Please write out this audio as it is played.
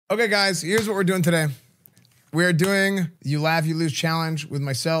Okay, guys, here's what we're doing today. We're doing You Laugh, You Lose challenge with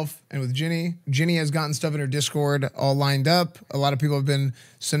myself and with Jinny. Jinny has gotten stuff in her Discord all lined up. A lot of people have been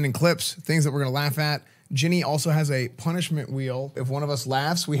sending clips, things that we're going to laugh at. Jinny also has a punishment wheel. If one of us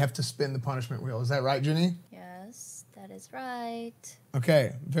laughs, we have to spin the punishment wheel. Is that right, Jinny? Yes, that is right.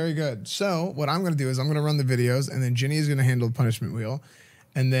 Okay, very good. So what I'm going to do is I'm going to run the videos, and then Jinny is going to handle the punishment wheel.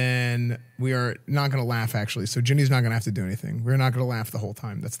 And then we are not going to laugh, actually. So Jinny's not going to have to do anything. We're not going to laugh the whole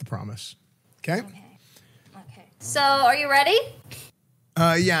time. That's the promise. Okay? Okay. So, are you ready?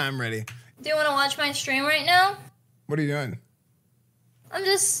 Yeah, I'm ready. Do you want to watch my stream right now? What are you doing? I'm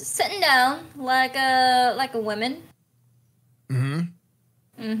just sitting down like a woman. Mm-hmm.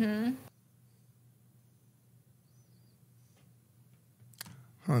 Mm-hmm.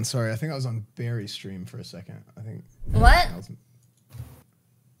 Hold on, sorry. I think I was on Barry's stream for a second. I think. What?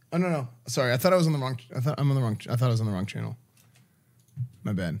 Oh no. Sorry, I thought I was on the wrong. I thought I was on the wrong channel.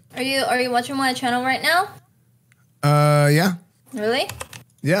 My bad. Are you watching my channel right now? Yeah. Really?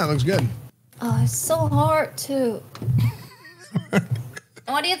 Yeah, it looks good. Oh, it's so hard too.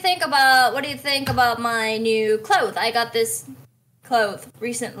 What do you think about my new clothes? I got this clothes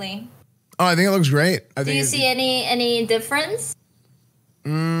recently. Oh, I think it looks great. Do you see any difference?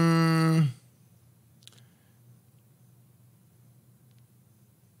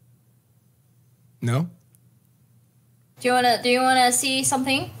 No. Do you wanna see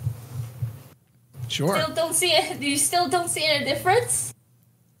something? Sure. Still don't see it. Do you still don't see any difference?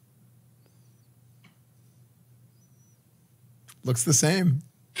 Looks the same.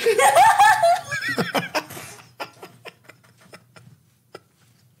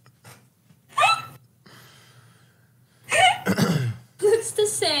 Looks the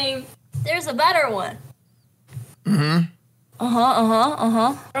same. There's a better one. Mm-hmm.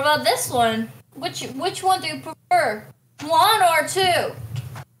 What about this one? Which one do you prefer? One or two?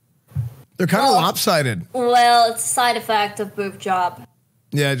 They're kind of lopsided. Well, it's a side effect of boob job.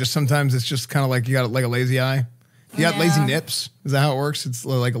 Yeah, just sometimes it's just kind of like you got like a lazy eye. You got lazy nips. Is that how it works? It's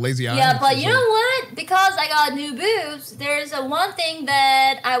like a lazy eye. Yeah, but you know what? Because I got new boobs, there's a one thing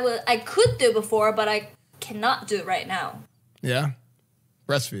that I could do before, but I cannot do right now. Yeah?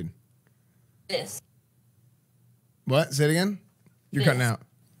 Breastfeed. This. What? Say it again? You're cutting out.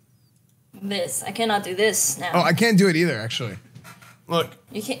 This. I cannot do this now. Oh, I can't do it either, actually. Look.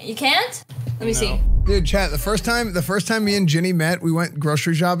 You can't? Let me see. Dude, chat, the first time me and Jinny met, we went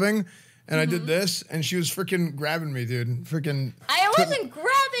grocery shopping, and I did this, and she was freaking grabbing me, dude. Freaking. I wasn't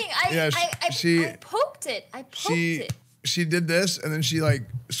grabbing. I poked it. I poked it. She did this, and then she like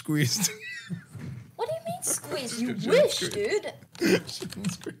squeezed. What do you mean squeeze? You wish, dude. She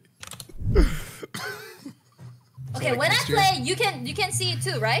didn't squeeze. Okay, when I play, you can see it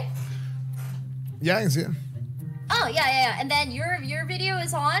too, right? Yeah, I can see it. Oh yeah. And then your video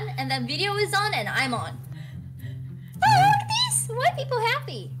is on, and then video is on, and I'm on. Oh, look at this! Why are people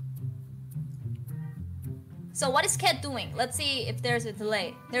happy? So what is Cat doing? Let's see if there's a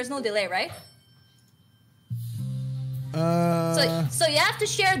delay. There's no delay, right? So you have to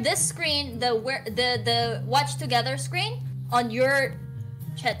share this screen, the watch together screen, on your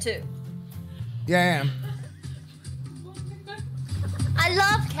chat too. Yeah, I am. I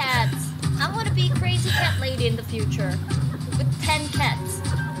love cats. I want to be crazy cat lady in the future with 10 cats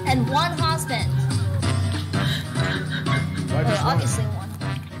and one husband. Obviously one.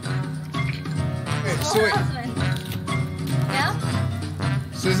 Wait, so wait. Husband. Yeah?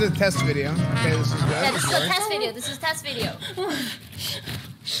 So this is a test video. Okay, this is good. Yeah, this is a test video. This is test video.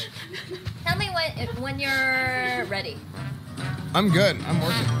 Tell me when you're ready. I'm good. I'm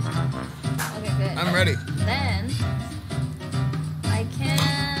working. Okay, good. I'm ready. Then I can.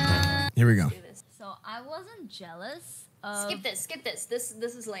 Here we go. Do this. So I wasn't jealous of Skip this. This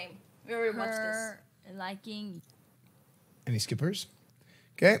is lame. We already watched this. Liking. Any skippers?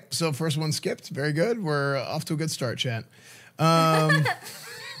 Okay, so first one skipped. Very good. We're off to a good start, chat.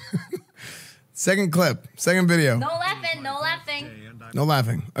 Second clip. Second video. No laughing. No laughing. No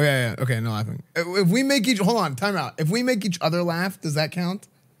laughing. Okay, yeah. Okay, no laughing. If we make hold on, time out. If we make each other laugh, does that count?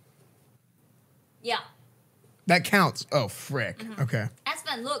 Yeah. That counts. Oh, frick. Okay.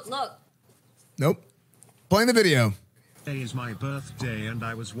 Esfand, look. Nope. Playing the video. Today is my birthday and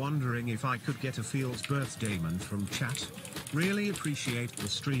I was wondering if I could get a Feels birthdayment from chat. Really appreciate the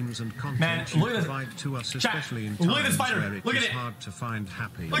streams and content you provide to us, especially in times where it is hard to find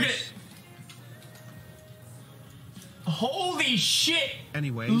happiness. Look at it! Holy shit!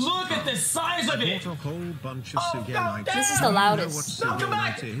 Anyways, look at the size of it! I bought a whole bunch of Suge night. This is the loudest. Do you know what Suge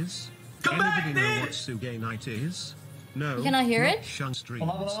night is? Anybody know what Suge night is? No. You cannot hear it? Shun streams.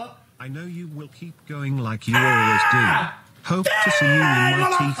 I know you will keep going like you always do. Hope to see you in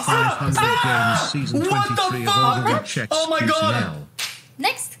my T500 Games Season 23 of Overwatch X Oh my God.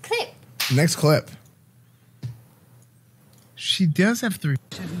 Next clip. Next clip. She does have three.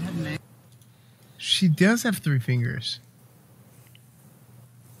 She does have three fingers.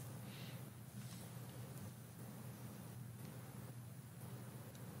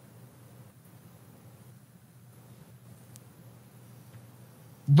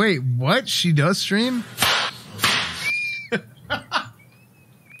 Wait, what? She does stream?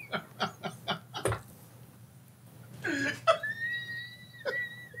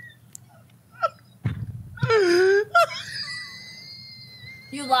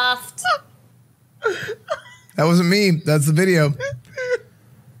 You laughed. That wasn't me. That's the video.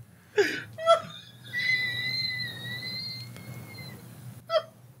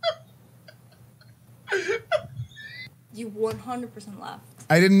 You 100% laughed.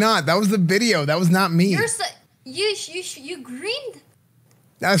 I did not. That was the video. That was not me. You're so you grinned.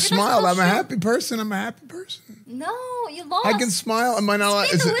 I smiled. I'm a bullshit. happy person. I'm a happy person. No, you lost. I can smile. Am I not allowed?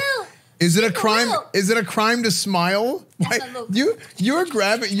 Spin the wheel. Is it a Spin the crime? wheel. Is it a crime to smile? Yes, Like, look. you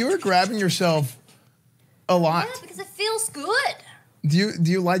were grabbing yourself a lot. Yeah, because it feels good. Do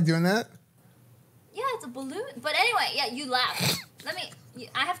you like doing that? Yeah, it's a balloon. But anyway, yeah, you laughed.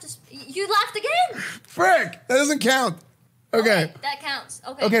 I have to. You laughed again. Frick! That doesn't count. Okay. that counts.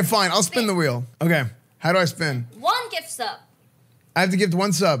 Okay. Okay, fine. I'll spin the wheel. Okay. How do I spin? One gift sub. I have to gift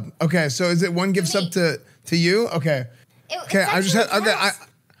one sub. Okay, so is it one gift sub to you? Okay. Okay, I just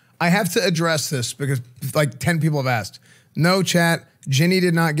I have to address this because like 10 people have asked. No, chat. Jinny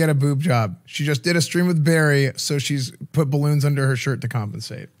did not get a boob job. She just did a stream with Barry, so she's put balloons under her shirt to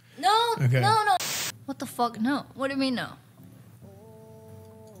compensate. No, Okay. no. What the fuck? No. What do you mean no?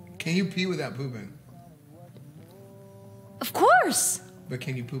 Can you pee without pooping? Of course. But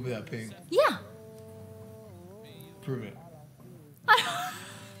can you poop without peeing? Yeah. Prove it. How do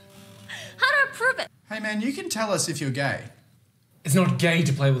I prove it? Hey man, you can tell us if you're gay. It's not gay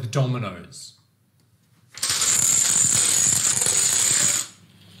to play with dominoes.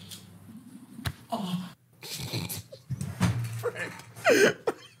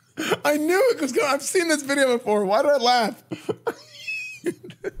 I knew it was going. I've seen this video before. Why did I laugh?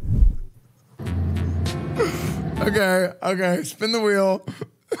 Okay. Spin the wheel.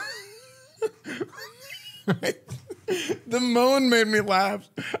 The moan made me laugh.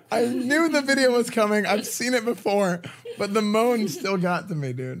 I knew the video was coming. I've seen it before, but the moan still got to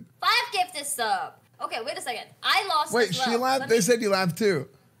me, dude. 5 gifted sub. Okay, wait a second. I lost. Wait, as well. she laughed. They said you laughed too.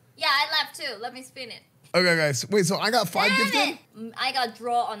 Yeah, I laughed too. Let me spin it. Okay, guys. Wait, so I got 5 Damn gifted? it! I got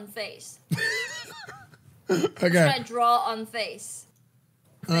draw on face. Okay. I draw on face.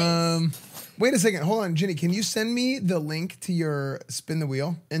 Wait a second. Hold on, Jinny. Can you send me the link to your spin the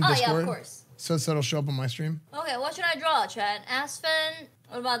wheel in Discord? Yeah, of course. So it'll show up on my stream. Okay, what should I draw, Chad? Esfand.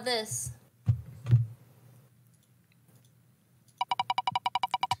 What about this?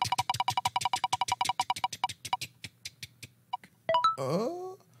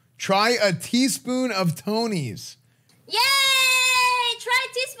 Oh. Try a teaspoon of Tony's. Yay! Try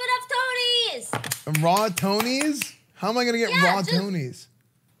a teaspoon of Tony's. Raw Tony's? How am I gonna get Yeah, raw just- Tony's?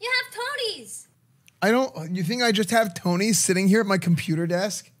 You have Tony's. I don't. You think I just have Tony's sitting here at my computer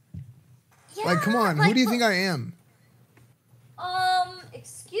desk? Yeah, Like, come on. Who do you think I am?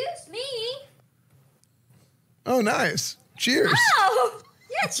 Excuse me. Oh, nice. Cheers. Oh,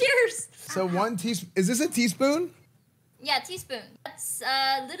 yeah, cheers. So 1 teaspoon. Is this a teaspoon? Yeah, teaspoon. That's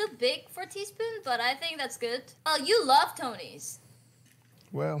a little big for teaspoon, but I think that's good. Oh, you love Tony's.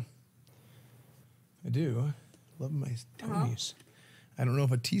 Well, I do. Love my Tony's. I don't know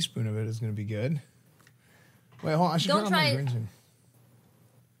if a teaspoon of it is going to be good. Wait, hold on. I should Don't turn on my try it. green screen.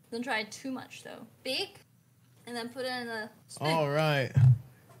 Don't try it too much though. Big, and then put it in a spoon. All right.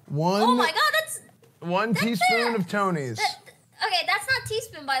 One. Oh my God, that's 1 that's teaspoon it. of Tony's. Okay, that's not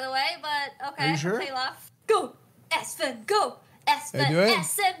teaspoon by the way, but okay. Are you sure? Okay, laugh. Go, Esfand, go, Esfand, do it?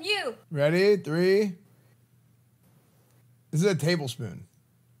 SMU. Ready? 3. This is a tablespoon.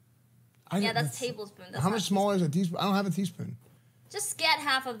 Yeah, that's tablespoon. That's How not much smaller is a teaspoon? I don't have a teaspoon. Just get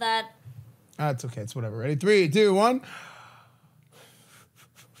half of that. It's okay. It's whatever. Ready? 3, 2, 1.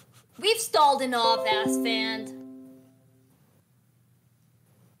 We've stalled enough, Esfand.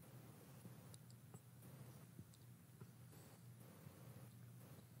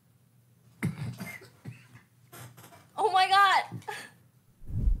 Oh my God.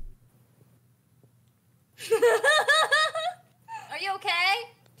 Are you okay?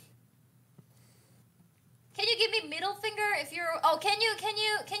 Can you give me middle finger if you're? Oh, can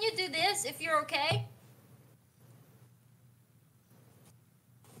you do this if you're okay?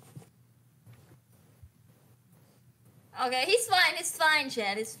 Okay, he's fine. He's fine,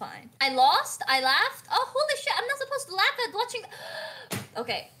 Chad. He's fine. I lost. I laughed. Oh, holy shit! I'm not supposed to laugh at watching.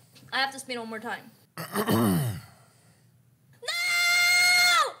 Okay, I have to spin one more time. No!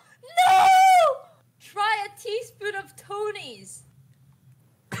 No! Try a teaspoon of Tony's.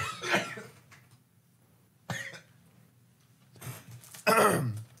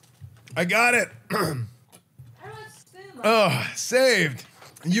 I got it. How do I spoon my Oh, saved.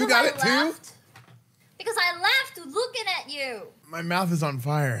 You got it too? laughed? Because I laughed looking at you. My mouth is on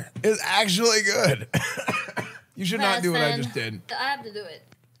fire. It's actually good. You should not do what I just did. I have to do it.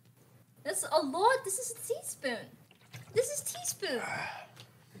 This, oh Lord, this is a teaspoon. This is teaspoon.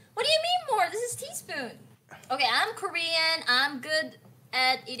 What do you mean more? This is teaspoon. Okay, I'm Korean. I'm good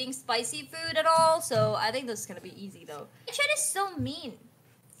at eating spicy food at all, so I think this is gonna be easy though. Chat is so mean.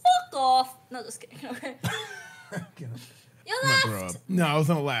 Fuck off. No, just kidding. Okay. You laughed. No, I was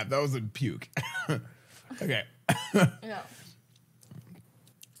gonna laugh. That was a puke. Okay. No.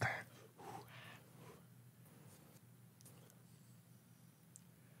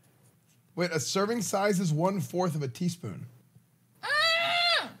 Wait, a serving size is 1/4 of a teaspoon.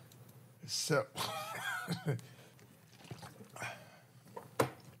 Ah! So,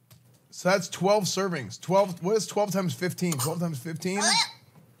 so that's 12 servings. 12. What is 12 times 15? 12 times 15?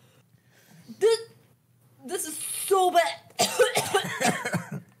 This is so bad.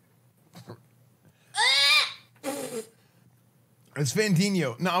 It's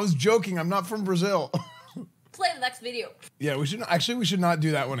Fantino. No, I was joking. I'm not from Brazil. Play the next video. Yeah, we should actually we should not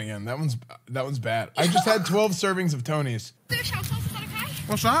do that one again. That one's bad. I just had 12 servings of Tony's. Do a shout out, is that okay?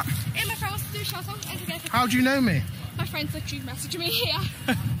 What's that? My friend wants to do a shout out. How do you know me? My friend's literally messaging me here.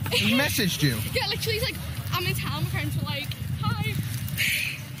 He messaged you? Yeah, literally, he's like, I'm in town. My friends were like, hi.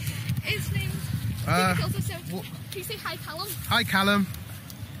 His name's so please say hi, Callum. Hi, Callum.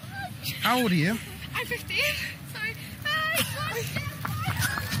 How old are you? I'm 15. Sorry. Hi.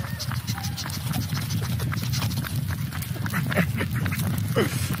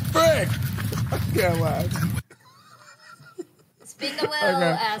 Frick! I can't laugh. Spin the wheel,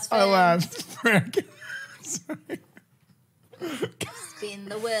 Okay, Esfand. I laughed. Frick. Sorry. Spin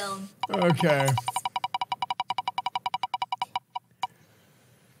the wheel. Okay.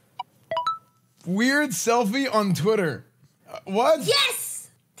 Weird selfie on Twitter. What? Yes!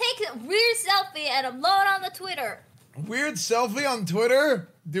 Take a weird selfie and upload on the Twitter. Weird selfie on Twitter?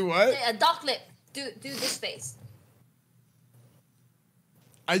 Do what? A duck lip. Do this face.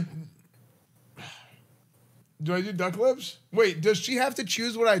 Do I do duck lips? Wait, does she have to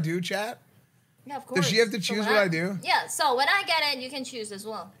choose what I do, chat? Yeah, of course. Does she have to choose what I do? Yeah, so when I get it, you can choose as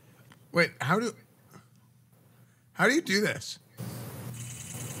well. Wait, how do you do this?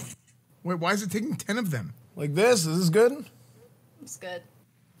 Wait, why is it taking 10 of them? Like this? Is this good? It's good.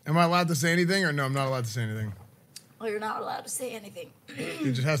 Am I allowed to say anything or no, I'm not allowed to say anything? Oh, you're not allowed to say anything.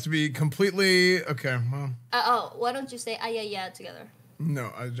 It just has to be completely, okay, well. Why don't you say yeah together?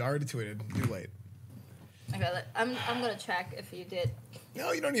 No, I already tweeted. Too late. Okay, I'm gonna check if you did.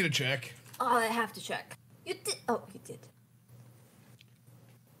 No, you don't need to check. Oh, I have to check. You did. Oh, you did.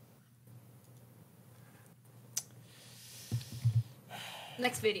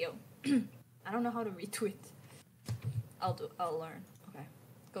 Next video. I don't know how to retweet. I'll learn. Okay.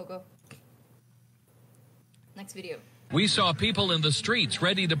 Go. Next video. We saw people in the streets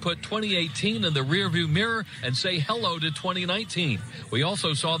ready to put 2018 in the rearview mirror and say hello to 2019. We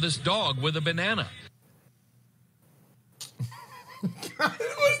also saw this dog with a banana.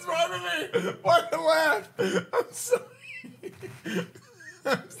 What's wrong with me? Why did I laugh? I'm sorry.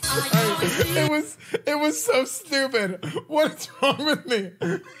 It was so stupid. What's wrong with me?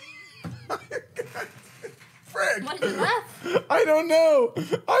 Frick. Why did you laugh? I don't know.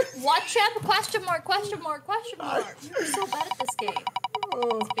 Watch out! Question mark? You're so bad at this game.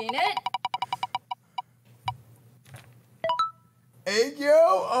 Spin it. Egg yo?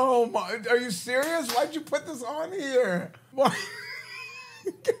 Oh my! Are you serious? Why'd you put this on here? Why?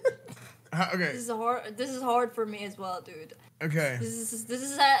 Okay. This is hard for me as well, dude. Okay. This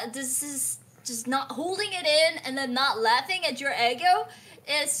is just not holding it in and then not laughing at your ego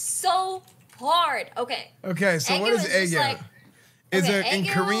is so hard. Okay. Okay, so what is egg yo? Like, in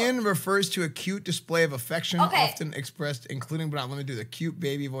egg-yo- Korean refers to a cute display of affection, Okay. often expressed including but not limited to the cute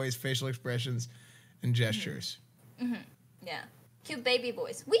baby voice, facial expressions, and gestures. Yeah. Cute baby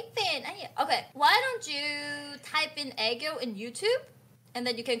voice. Weeping. Okay. Why don't you type in Aegyo in YouTube and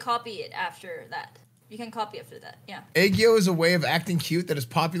then you can copy it after that. Yeah. Egg yo is a way of acting cute that is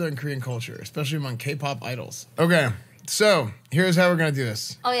popular in Korean culture, especially among K-pop idols. Okay, so here's how we're gonna do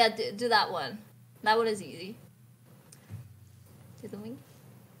this. Oh yeah, do that one. That one is easy. Do the wing.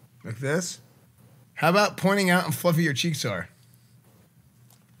 Like this. How about pointing out how fluffy your cheeks are?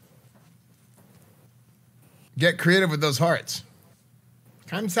 Get creative with those hearts.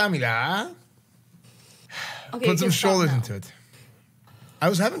 Kamsahamnida. Okay, Put some just stop shoulders now. into it. I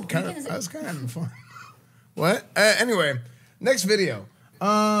was kind of having fun. What? Anyway, next video.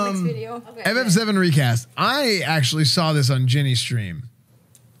 Next video. Okay. FF7 recast. I actually saw this on Jinny's stream.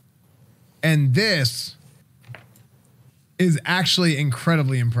 And this is actually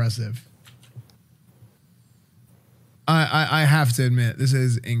incredibly impressive. I have to admit, this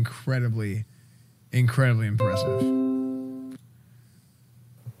is incredibly impressive.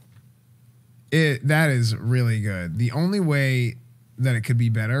 That is really good. The only way that it could be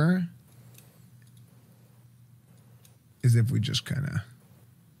better is if we just kind of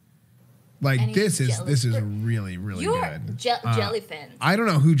like this is really good. Jellyfin. I don't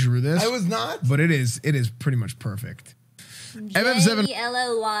know who drew this. I was not. But it is pretty much perfect. FF7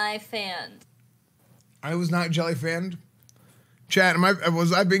 JLLY fan. I was not jelly fanned. Chat,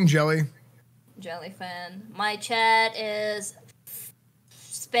 was I being jelly? Jelly fan. My chat is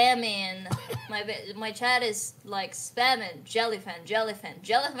spamming. My chat is like spamming. Jelly fan.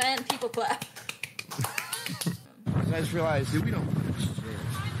 People clap. I just realized, dude, we don't.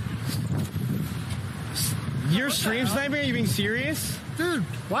 Your stream sniper? Are you being serious? Dude,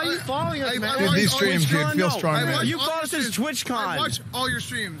 why are you following us, man? Dude, these streams, dude, feel strong, man. You follow us as TwitchCon. I watch all your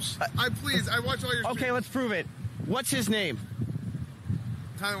streams. I watch all your streams. Okay, let's prove it. What's his name?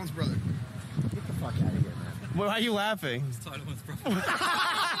 Tyler One's brother. Get the fuck out of here, man. Why are you laughing? It's Tyler One's brother.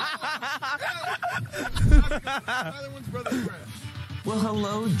 Tyler One's brother. Well,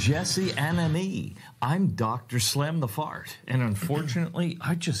 hello, Jesse and me. I'm Dr. Slam the Fart, and unfortunately,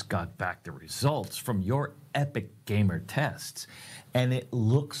 I just got back the results from your Epic Gamer tests, and it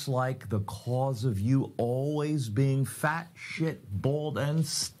looks like the cause of you always being fat, shit, bald, and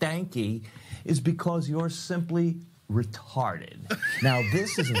stanky is because you're simply retarded. Now,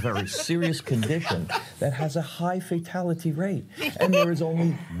 this is a very serious condition that has a high fatality rate, and there is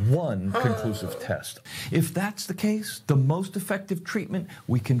only one conclusive test. If that's the case, the most effective treatment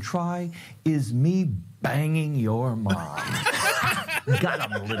we can try is me banging your mom.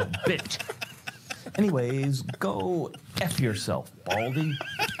 Got him, little bitch. Anyways, go F yourself, Baldy.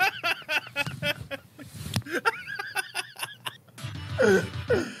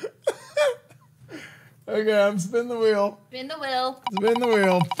 Okay, I'm spinning the wheel. Spin the wheel. Spin the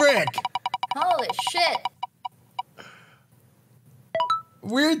wheel. Frick. Holy shit.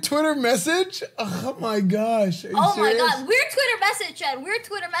 Weird Twitter message? Oh my gosh. Oh my god. Weird Twitter message, Chad. Weird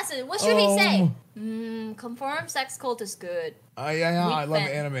Twitter message. What should he say? Confirm sex cult is good. Yeah, I love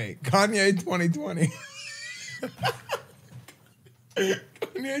anime. Kanye 2020.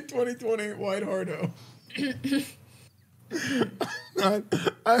 Kanye 2020, White Hardo.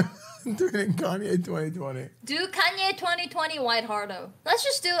 I'm tweeting Kanye 2020. Do Kanye 2020 White Hardo. Let's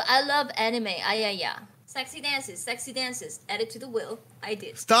just do I love anime. Yeah. Sexy dances. Add it to the wheel. I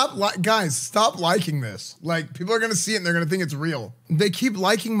did. Guys, stop liking this. Like, people are going to see it and they're going to think it's real. They keep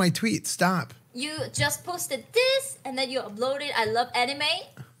liking my tweets. Stop. You just posted this and then you uploaded I love anime?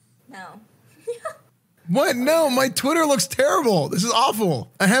 No. What? No, my Twitter looks terrible. This is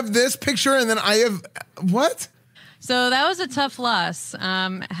awful. I have this picture and then I have... What? So that was a tough loss.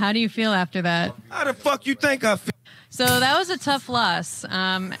 How do you feel after that? How the fuck you think I feel? So that was a tough loss.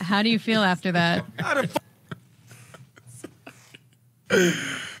 How do you feel after that?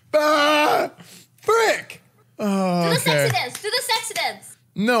 Frick! Oh, Do the sexy dance. Do the sexy dance.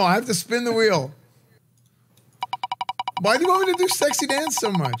 No, I have to spin the wheel. Why do you want me to do sexy dance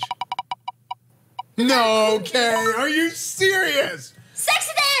so much? No, okay. Are you serious?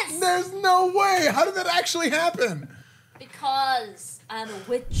 Sexy dance! There's no way. How did that actually happen? Because I'm a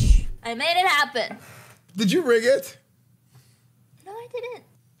witch. I made it happen. Did you rig it? No, I didn't.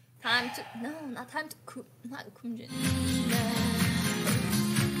 Not time to not kumjin.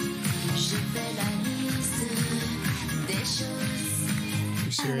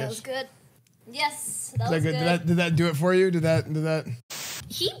 You serious? That was good. Yes, that was good. Did that do it for you? Did that?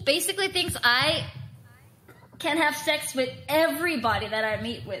 He basically thinks I can have sex with everybody that I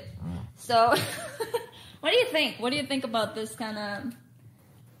meet with. So, what do you think? What do you think about this kind of...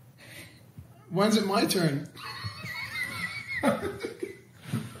 When's it my turn?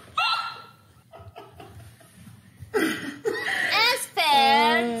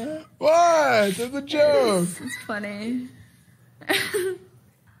 Esfand! What? It's a joke. It's funny.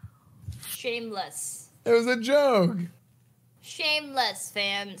 Shameless. It was a joke. Shameless,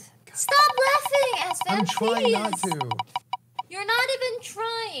 fan. Stop laughing, Esfand, I'm trying please. not to. You're not even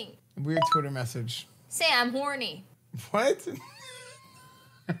trying. Weird Twitter message. Say I'm horny. What?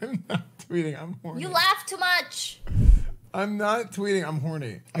 I'm not tweeting. I'm horny. You laugh too much. I'm not tweeting. I'm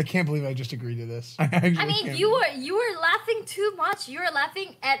horny. I can't believe I just agreed to this. I mean, you were laughing too much. You were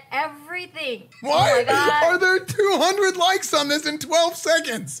laughing at everything. Why Oh my God. are there 200 likes on this in 12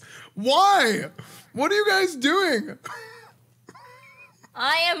 seconds? Why? What are you guys doing?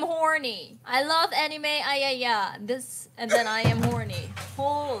 I am horny. I love anime. This and then I am horny.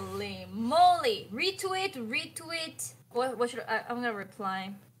 Holy moly! Retweet. What should I'm gonna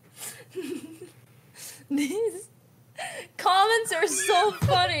reply? These comments are so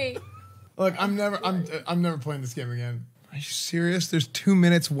funny. Look, I'm never playing this game again. Are you serious? There's 2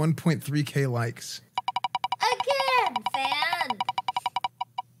 minutes, 1.3K likes. Again, fan.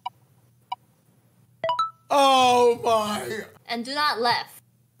 Oh my! And do not laugh.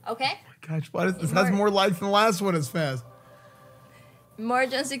 Okay? Gosh, why does this has more likes than the last one as fast?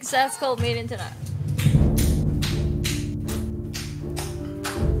 Emergency success called meeting tonight.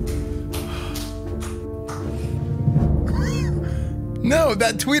 No,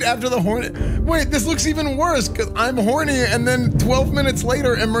 that tweet after the horny. Wait, this looks even worse because I'm horny and then 12 minutes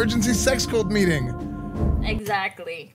later, emergency sex cult meeting. Exactly.